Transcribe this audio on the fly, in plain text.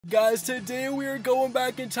Guys, today we are going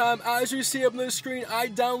back in time. As you see up on the screen, I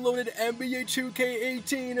downloaded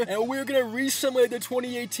NBA2K18 and we're gonna re-simulate the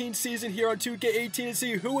 2018 season here on 2K18 to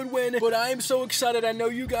see who would win. But I am so excited, I know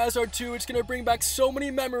you guys are too. It's gonna bring back so many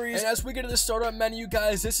memories. And as we get to the startup menu,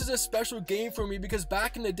 guys, this is a special game for me because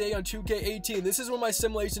back in the day on 2K18, this is when my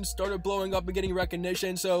simulations started blowing up and getting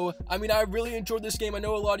recognition. So, I mean, I really enjoyed this game. I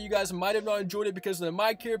know a lot of you guys might have not enjoyed it because of the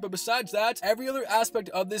mic here, but besides that, every other aspect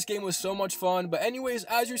of this game was so much fun. But anyways,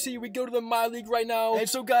 as you see, we go to the My League right now. And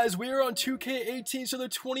so guys, we are on 2K18, so the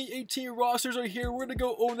 2018 rosters are here. We're gonna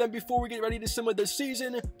go over them before we get ready to simulate the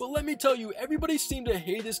season. But let me tell you, everybody seemed to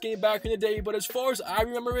hate this game back in the day, but as far as I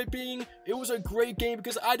remember it being, it was a great game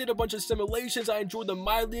because I did a bunch of simulations. I enjoyed the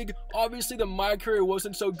My League. Obviously the My Career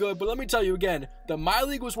wasn't so good, but let me tell you again, the My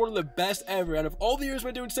League was one of the best ever. And of all the years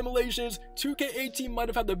we've been doing simulations, 2K18 might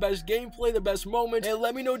have had the best gameplay, the best moment. And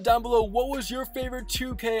let me know down below, what was your favorite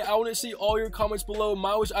 2K? I want to see all your comments below.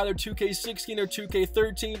 Mine was either 2K16 or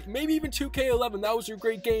 2K13, maybe even 2K11. That was a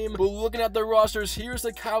great game. But looking at the rosters, here's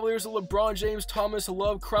the Cavaliers of LeBron James, Thomas,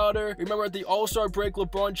 Love, Crowder. Remember at the All-Star break,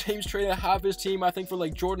 LeBron James traded half his team, I think, for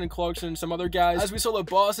like Jordan Clarkson and some other guys. As we saw the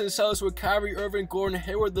Boston Celtics with Kyrie Irving, Gordon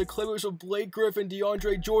Hayward, the Clippers with Blake Griffin,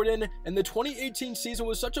 DeAndre Jordan. And the 2018 season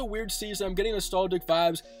was such a weird season. I'm getting nostalgic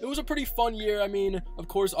vibes. It was a pretty fun year. I mean, of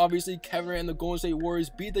course, obviously, Kevin Durant and the Golden State Warriors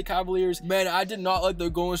beat the Cavaliers. Man, I did not like the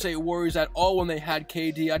Golden State Warriors at all when they had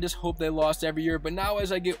KD. I just hope they lost every year. But now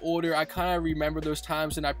as I get older, I kind of remember those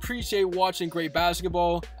times and I appreciate watching great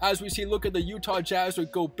basketball. As we see, look at the Utah Jazz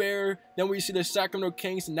with Gobert. Then we see the Sacramento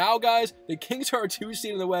Kings. Now guys, the Kings are a 2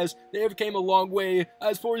 seed in the West. They have came a long way.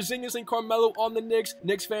 As for Zingas and Carmelo on the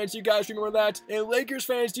Knicks fans, you guys remember that? And Lakers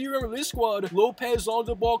fans, do you remember this squad? Lopez,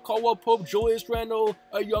 Lonzo Ball, Caldwell Pope, Julius Randle,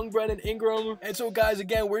 a young Brandon Ingram. And so guys,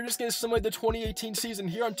 again, we're just gonna simulate the 2018 season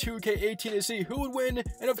here on 2K18 to see who would win.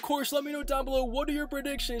 And of course, let me know down below, what are your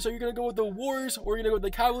predictions? Are you gonna go with the Warriors, or are you gonna go with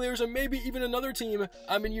the Cavaliers, or maybe even another team?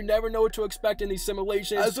 I mean, you never know what to expect in these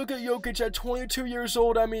simulations. Let's look at Jokic at 22 years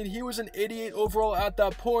old. I mean, he was an 88 overall at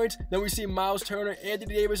that point. Then we see Miles Turner,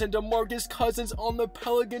 Anthony Davis, and DeMarcus Cousins on the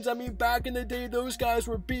Pelicans. I mean, back in the day, those guys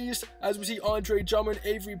were beasts. As we see Andre Drummond,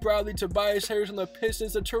 Avery Bradley, Tobias Harris on the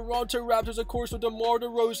Pistons, the Toronto Raptors, of course, with DeMar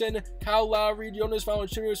DeRozan, Kyle Lowry, Jonas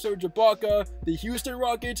Valanciunas, Serge Ibaka, the Houston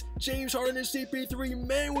Rockets, James Harden, and CP3.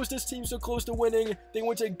 Man, was this team so close to winning. They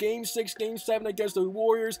went to Game 6, Game 7 against the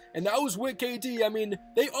Warriors, and that was with KD. I mean,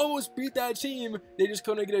 they almost beat that team. They just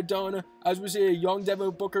couldn't get it done. As we see a young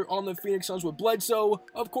Devin Booker on the Phoenix Suns with Bledsoe.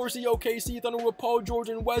 Of course, the OKC Thunder with Paul George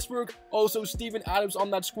and Westbrook. Also, Steven Adams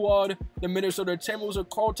on that squad. The Minnesota Timberwolves with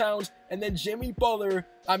Karl Towns. And then Jimmy Butler.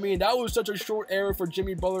 I mean, that was such a short era for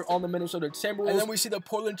Jimmy Butler on the Minnesota Timberwolves. And then we see the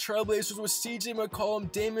Portland Trailblazers with CJ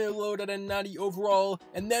McCollum, Damian Lillard at a 90 overall.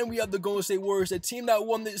 And then we have the Golden State Warriors, a team that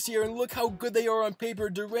won this year. And look how good they are on paper.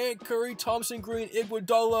 Durant, Curry, Thompson, Green,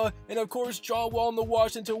 Iguodala, and of course, John Wall on the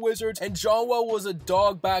Washington Wizards. And John Wall was a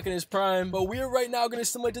dog back in his prime. But we are right now going to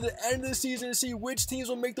simulate to the end of the season to see which teams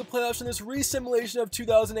will make the playoffs in this re-simulation of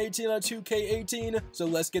 2018 on 2K18. So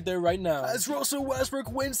let's get there right now. As Russell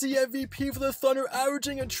Westbrook wins the MVP for the Thunder,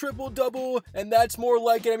 averaging a triple-double, and that's more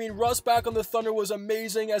like it. I mean, Russ back on the Thunder was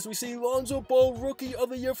amazing. As we see Lonzo Ball, Rookie of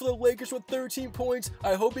the Year for the Lakers with 13 points.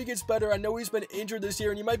 I hope he gets better. I know he's been injured this year,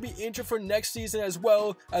 and he might be injured for next season as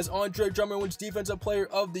well, as Andre Drummond wins Defensive Player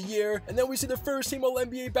of the Year. And then we see the first team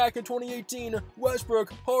All-NBA back in 2018.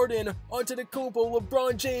 Westbrook, Harden, Antetokounmpo,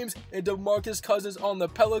 LeBron James, and DeMarcus Cousins on the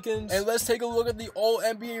Pelicans. And let's take a look at the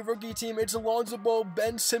All-NBA rookie team. It's Lonzo Ball,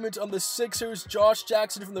 Ben Simmons on the Sixers, Josh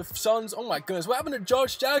Jackson from the Suns. Oh my goodness, what happened to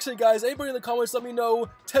Josh Jackson, guys? Anybody in the comments, let me know.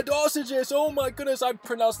 Teodosic, oh my goodness, I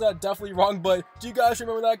pronounced that definitely wrong, but do you guys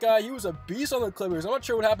remember that guy? He was a beast on the Clippers. I'm not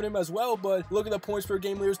sure what happened to him as well, but look at the points per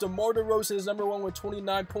game leaders. DeMar DeRozan is #1 with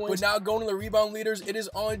 29 points. But now going to the rebound leaders, it is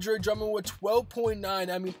Andre Drummond with 12.9.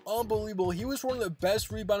 I mean, unbelievable. He was one of the best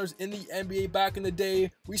rebounders in the NBA back in the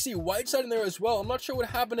day. We see Whiteside in there as well. I'm not sure what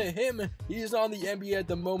happened to him. He's not in the NBA at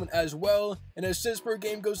the moment as well. And assists per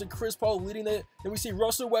game goes to Chris Paul leading it. Then we see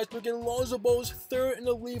Russell Westbrook and Lonzo Ball's third in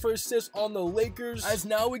the lead for assists on the Lakers. As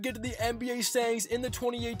now we get to the NBA standings. In the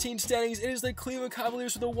 2018 standings, it is the Cleveland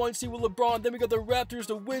Cavaliers with the 1 seed with LeBron. Then we got the Raptors,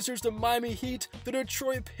 the Wizards, the Miami Heat, the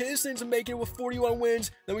Detroit Pistons making it with 41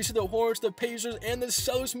 wins. Then we see the Hornets, the Pacers, and the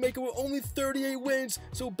Celtics making it with only 38 wins.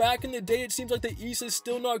 So back in the day, it seems like the East is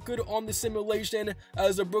still not good on the simulation,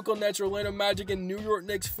 as the Brooklyn Nets, Orlando Magic, and New York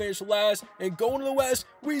Knicks finish last. And going to the West,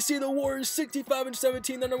 we see the Warriors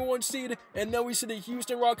 65-17, the #1 seed. And then we see the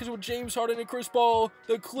Houston Rockets with James Harden and Chris Paul all,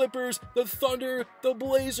 the Clippers, the Thunder, the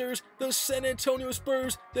Blazers, the San Antonio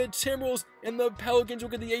Spurs, the Timberwolves, and the Pelicans will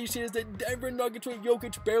get the 8 seed as the Denver Nuggets with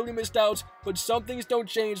Jokic barely missed out. But some things don't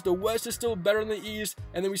change. The West is still better than the East,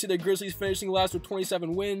 and then we see the Grizzlies finishing last with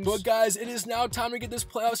 27 wins. But guys, it is now time to get this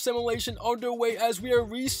playoff simulation underway as we are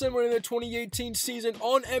re-simulating the 2018 season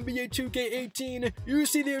on NBA 2K18. You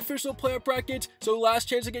see the official playoff bracket, so last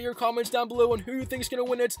chance to get your comments down below on who you think is going to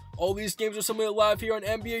win it. All these games are simulated live here on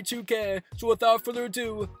NBA 2K, so without further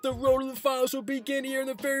ado, the road to the finals will begin here in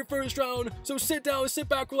the very first round. So sit down, sit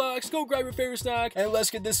back, relax, go grab your favorite snack, and let's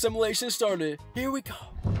get this simulation started. Here we go.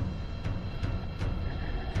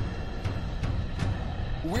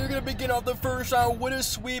 We're going to begin off the first round with a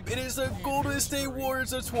sweep. It is the Golden State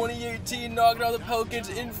Warriors of 2018 knocking out the Pelicans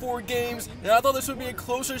in 4 games. And I thought this would be a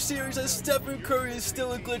closer series as Stephen Curry is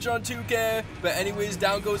still a glitch on 2K. But anyways,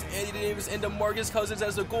 down goes Anthony Davis and DeMarcus Cousins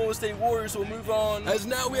as the Golden State Warriors will move on. As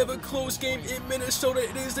now we have a close game in Minnesota.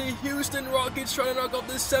 It is the Houston Rockets trying to knock off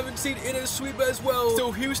the 7th seed in a sweep as well.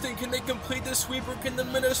 So Houston, can they complete the sweep or can the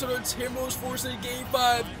Minnesota Timberwolves force it in Game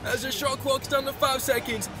 5? As the shot clock's down to 5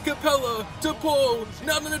 seconds. Capella to Paul.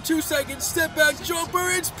 Now in the 2 seconds, step back jumper,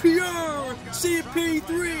 it's pure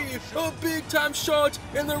CP3, a big time shot,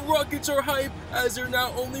 and the Rockets are hype as they're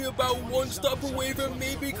now only about 1 stop away from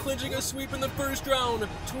maybe clinching a sweep in the first round.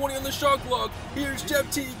 20 on the shot clock. Here's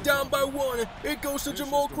Jeff T down by 1. It goes to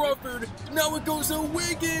Jamal Crawford. Now it goes to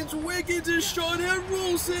Wiggins. Wiggins is shot and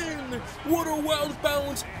rolls in. What a wild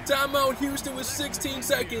bounce. Timeout Houston with 16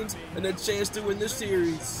 seconds and a chance to win the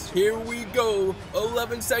series. Here we go.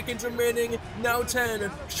 11 seconds remaining. Now 10.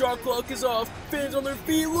 Shot clock is off. Fans on their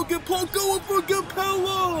feet. Look at Paul going for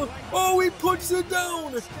Capella. Oh, he puts it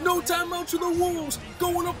down. No timeout to the Wolves.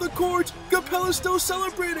 Going up the court. Capella's still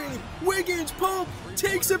celebrating. Wiggins pump.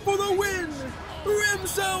 Takes it for the win.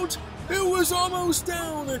 Rims out. It was almost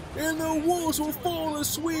down, and the Wolves will fall in a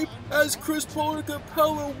sweep as Chris Paul and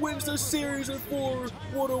Capella wins the series in 4.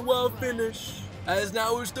 What a wild finish. As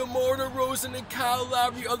now it's DeMar DeRozan and Kyle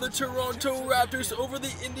Lowry of the Toronto Raptors over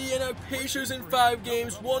the Indiana Pacers in 5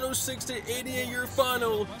 games, 106-88 your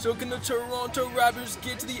final. So can the Toronto Raptors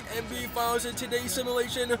get to the NBA Finals in today's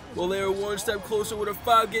simulation? Well, they are 1 step closer with a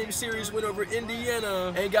 5-game series win over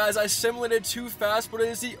Indiana. And guys, I simulated too fast, but it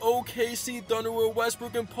is the OKC Thunder with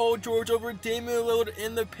Westbrook and Paul George over Damian Lillard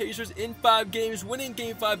and the Pacers in 5 games, winning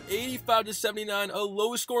Game 5 85-79, a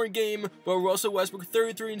low-scoring game, but Russell Westbrook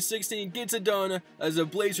 33-16 gets it done as the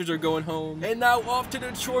Blazers are going home. And now off to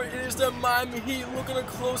Detroit, it is the Miami Heat looking to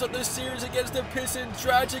close out the series against the Pistons.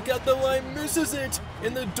 Dragic at the line, misses it,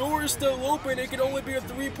 and the door is still open. It can only be a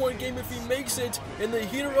 3-point game if he makes it, and the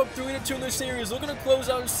Heat are up 3-2 in the series, looking to close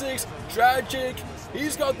out in 6. Dragic,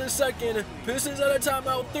 he's got the second. Pistons at a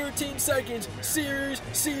timeout, 13 seconds. Series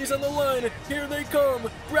C's on the line. Here they come.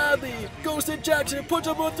 Bradley goes to Jackson, puts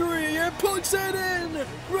up a 3 and puts it in.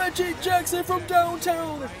 Reggie Jackson from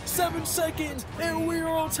downtown. 7 seconds, and we are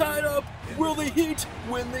all tied up. Will the Heat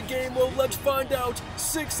win the game? Well, let's find out.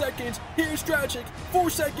 6 seconds. Here's Dragic. 4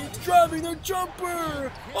 seconds. Driving the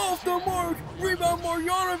jumper. Off the mark. Rebound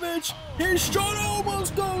Marjanovic. His shot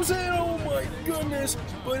almost goes in. Oh my goodness.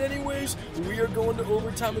 But anyways, we are going to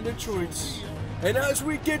overtime in Detroit. And as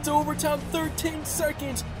we get to overtime, 13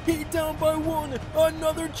 seconds, Heat down by 1,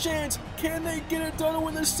 another chance. Can they get it done to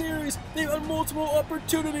win the series? They've had multiple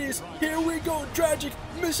opportunities. Here we go, Dragic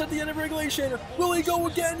missed at the end of regulation. Will he go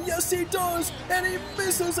again? Yes, he does, and he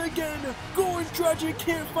misses again. Goran Dragic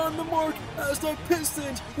can't find the mark as the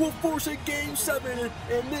Pistons will force a Game 7,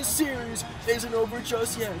 and this series isn't over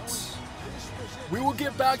just yet. We will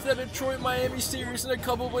get back to that Detroit-Miami series in a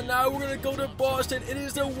couple, but now we're going to go to Boston. It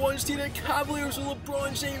is the 1-seeded Cavaliers with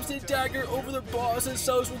LeBron James the dagger over the Boston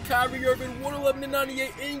Celtics with Kyrie Irving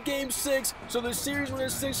 111-98 in Game 6. So the series went in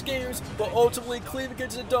 6 games, but ultimately Cleveland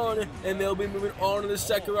gets it done, and they'll be moving on to the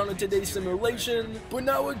second round of today's simulation. But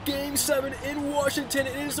now with Game 7 in Washington,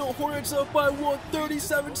 it is the Hornets up by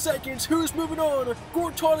 37 seconds. Who's moving on?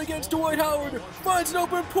 Gortat against Dwight Howard, finds an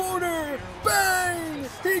open Porter. Bang!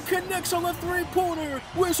 He connects on the 3-point.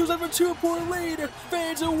 Wizards have a 2-point lead.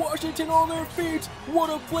 Fans in Washington on their feet. What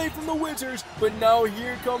a play from the Wizards. But now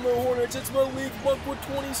here come the Hornets. It's Malik Monk with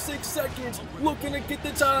 26 seconds. Looking to get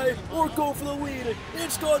the tie or go for the lead.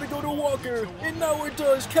 It's got to go to Walker. And now it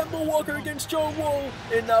does. Kemba Walker against John Wall.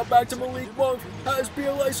 And now back to Malik Monk. Has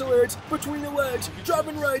Beal isolates between the legs.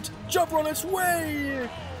 Driving right. Jumper on its way.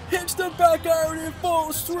 Hits the back iron and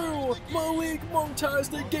falls through. Malik Monk ties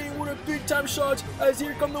the game with a big-time shot as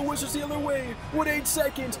here come the Wizards the other way with 8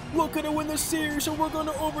 seconds. Looking to win the series, so we're going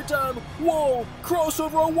to overtime. Wall,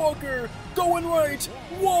 crossover on Walker, going right.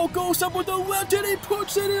 Wall goes up with the left and he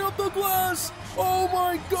puts it in off the glass. Oh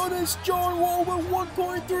my goodness, John Wall with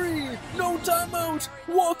 1.3. No timeouts.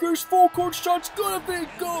 Walker's full court shot's gonna be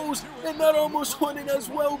goes. And that almost won it as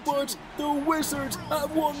well, but the Wizards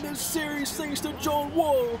have won this series thanks to John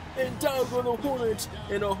Wall. And down go the Hornets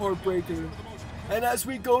in a heartbreaker. And as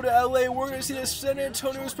we go to LA, we're going to see the San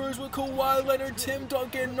Antonio Spurs with Kawhi Leonard, Tim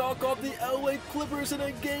Duncan knock off the LA Clippers in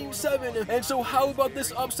a Game 7. And so how about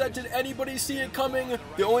this upset? Did anybody see it coming?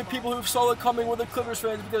 The only people who saw it coming were the Clippers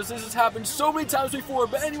fans because this has happened so many times before.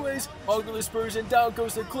 But anyways, all go the Spurs and down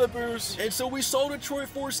goes the Clippers. And so we saw Detroit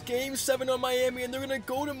force Game 7 on Miami, and they're going to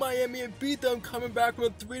go to Miami and beat them, coming back from a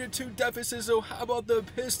 3-2 deficit. So how about the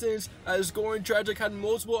Pistons? As Goran Dragic had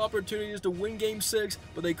multiple opportunities to win Game 6,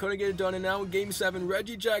 but they couldn't get it done. And now in Game 7,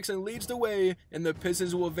 Reggie Jackson leads the way, and the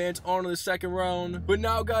Pistons will advance on to the second round. But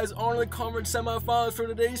now, guys, on to the conference semifinals for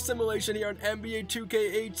today's simulation here on NBA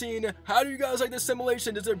 2K18. How do you guys like the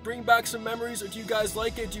simulation? Does it bring back some memories, or do you guys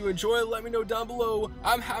like it? Do you enjoy it? Let me know down below.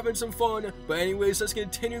 I'm having some fun. But anyways, let's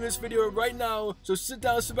continue this video right now. So sit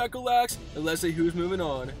down, sit back, relax, and let's see who's moving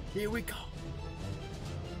on. Here we go.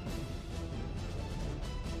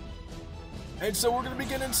 And so we're going to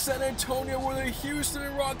begin in San Antonio, where the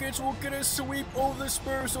Houston Rockets will get a sweep over the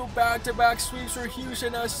Spurs. So back-to-back sweeps for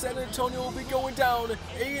Houston as San Antonio will be going down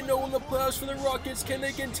 8-0 in the playoffs for the Rockets. Can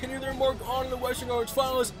they continue their mark on in the Western Conference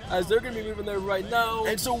Finals, as they're going to be moving there right now?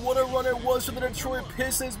 And so what a run it was for the Detroit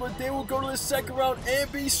Pistons, but they will go to the second round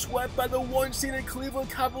and be swept by the one-seeded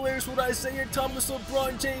Cleveland Cavaliers with Isaiah Thomas,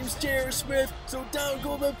 LeBron James, J.R. Smith. So down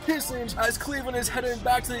go the Pistons as Cleveland is heading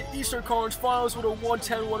back to the Eastern Conference Finals with a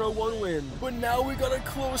 110-101 win. But now we got a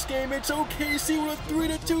close game. It's OKC with a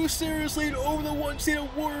 3-2 series lead over the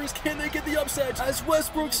one-seeded Warriors. Can they get the upset? As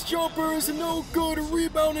Westbrook's jumper is no good.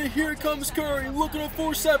 Rebound, and here comes Curry looking at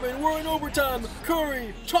 4-7. We're in overtime.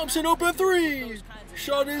 Curry, Thompson open three.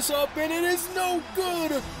 Shot is up and it is no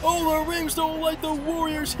good. Oh, the Rams don't like the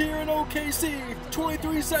Warriors here in OKC.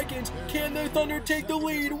 23 seconds. Can the Thunder take the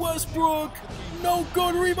lead? Westbrook, no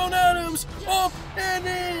good. Rebound, Adams, up and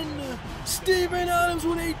in. Steven Adams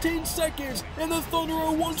with 18 seconds, and the Thunder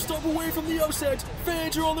are one stop away from the upset.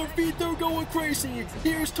 Fans are on their feet, they're going crazy.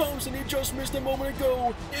 Here's Thompson, he just missed a moment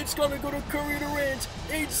ago. It's gonna go to Curry Durant.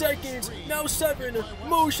 8 seconds, now 7.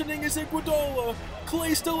 Motioning is Iguodala.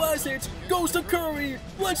 Clay still has it, goes to Curry,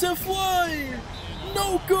 lets it fly.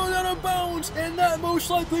 No good, out of bounds, and that most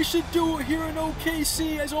likely should do it here in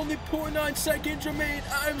OKC as only 0.9 seconds remain.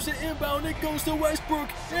 Adams to inbound, it goes to Westbrook,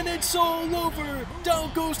 and it's all over.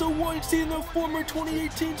 Down goes the one seed, the former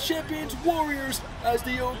 2018 champions Warriors, as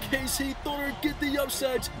the OKC Thunder get the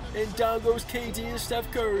upset, and down goes KD and Steph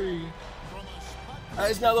Curry.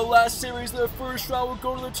 As now the last series of the first round will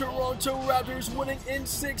go to the Toronto Raptors, winning in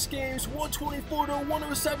 6 games,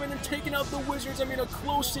 124-107, and taking out the Wizards. I mean, a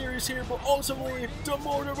close series here, but ultimately,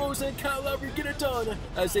 DeMar DeRozan and Kyle Lowry get it done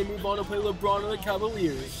as they move on to play LeBron and the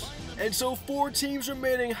Cavaliers. And so 4 teams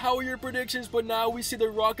remaining. How are your predictions? But now we see the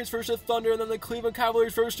Rockets versus the Thunder, and then the Cleveland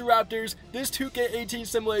Cavaliers versus the Raptors. This 2K18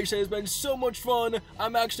 simulation has been so much fun.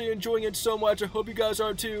 I'm actually enjoying it so much. I hope you guys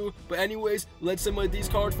are too. But anyways, let's simulate these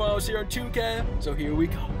card files here on 2K. So here we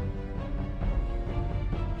go.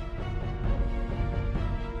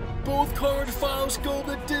 Both card files go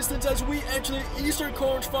the distance as we enter the Eastern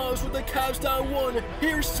Conference Finals with the Cavs down 1.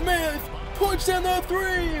 Here's Smith. Puts in the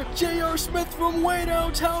 3! J.R. Smith from way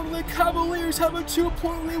downtown. The Cavaliers have a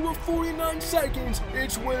 2-point lead with 49 seconds.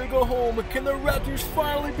 It's way to go home. Can the Raptors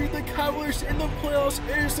finally beat the Cavaliers in the playoffs?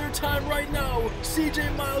 It is their time right now. C.J.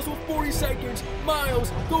 Miles with 40 seconds. Miles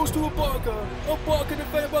goes to Ibaka. Ibaka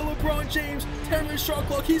defended by LeBron James. 10-minute shot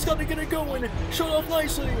clock. He's got to get it going. Shot off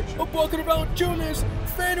nicely. Ibaka to Valanciunas.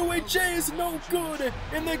 Fadeaway J is no good.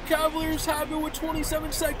 And the Cavaliers have it with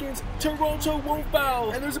 27 seconds. Toronto won't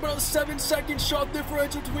foul. And there's about a 7-second shot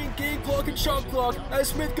differential between game clock and shot clock as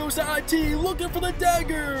Smith goes to IT looking for the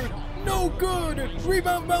dagger. No good.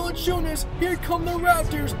 Rebound Valanciunas. Here come the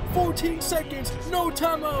Raptors. 14 seconds. No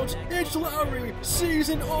timeouts. It's Lowry.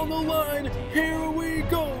 Season on the line. Here we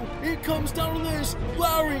go. It comes down to this.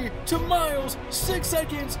 Lowry to Miles. 6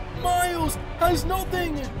 seconds. Miles has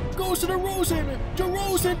nothing. Goes to DeRozan.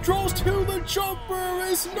 DeRozan draws to the jumper.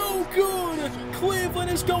 It's no good. Cleveland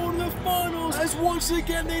is going to the finals as once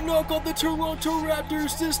again they knock off the Toronto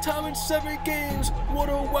Raptors, this time in 7 games. What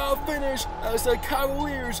a wild finish as the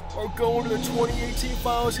Cavaliers are going to the 2018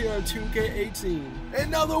 finals here on 2K18.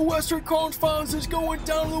 And now the Western Conference Finals is going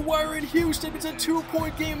down to the wire in Houston. It's a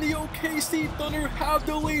 2-point game. The OKC Thunder have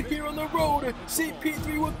the lead here on the road.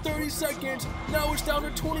 CP3 with 30 seconds. Now it's down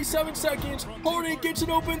to 27 seconds. Harden gets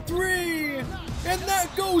an open 3. and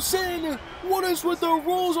that goes in. What is with the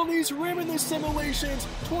rules on these rim in these simulations?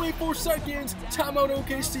 24 seconds, timeout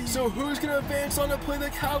OKC. So who's gonna advance on to play the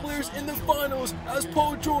Cavaliers in the finals? As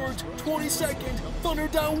Paul George, 20 seconds, Thunder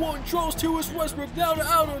down 1, draws 2 is Westbrook, now to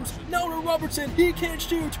Adams, now to Robertson, he can't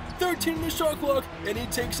shoot, 13 in the shot clock, and he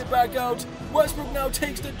takes it back out. Westbrook now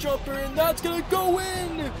takes the jumper, and that's gonna go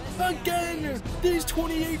in! Again! These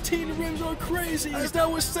 2018 rims are crazy! As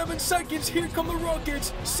now with 7 seconds, here come the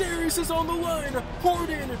Rockets, series is on the line,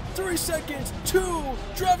 Harden, 3 seconds, 2,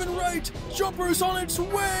 driving right, jumper is on its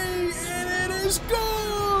way, and it is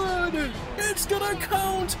good! It's gonna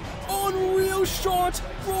count! Unreal shot,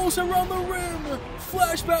 rolls around the rim,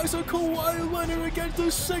 flashbacks of Kawhi Leonard against the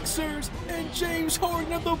Sixers, and James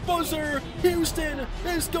Harden at the buzzer. Houston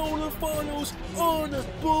is going to the finals.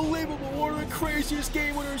 Unbelievable, one of the craziest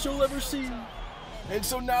game winners you'll ever see. And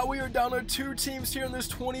so now we are down to 2 teams here in this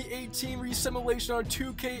 2018 re-simulation on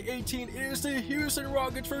 2K18. It is the Houston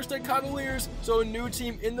Rockets versus the Cavaliers. So a new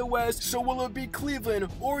team in the West. So will it be Cleveland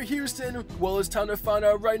or Houston? Well, it's time to find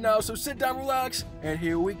out right now. So sit down, relax, and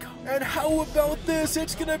here we go. And how about this?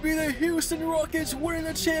 It's gonna be the Houston Rockets winning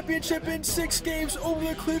the championship in 6 games over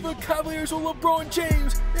the Cleveland Cavaliers with LeBron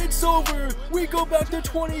James. It's over. We go back to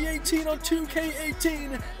 2018 on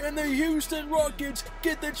 2K18, and the Houston Rockets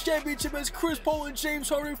get the championship as Chris Paul and James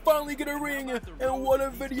Harden finally get a ring. And what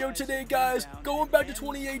a video today, guys. Going back to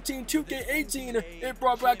 2018 2K18, it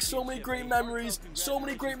brought back so many great memories, so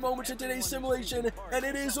many great moments in today's simulation, and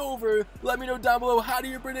it is over. Let me know down below, how do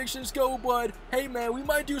your predictions go? But hey man, we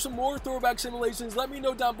might do some more throwback simulations. Let me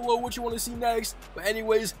know down below what you want to see next. But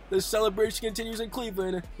anyways, the celebration continues in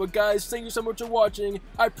Cleveland. But guys, thank you so much for watching.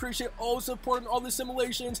 I appreciate all the support and all the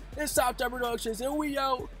simulations. It's Top Productions, and we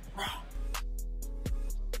out.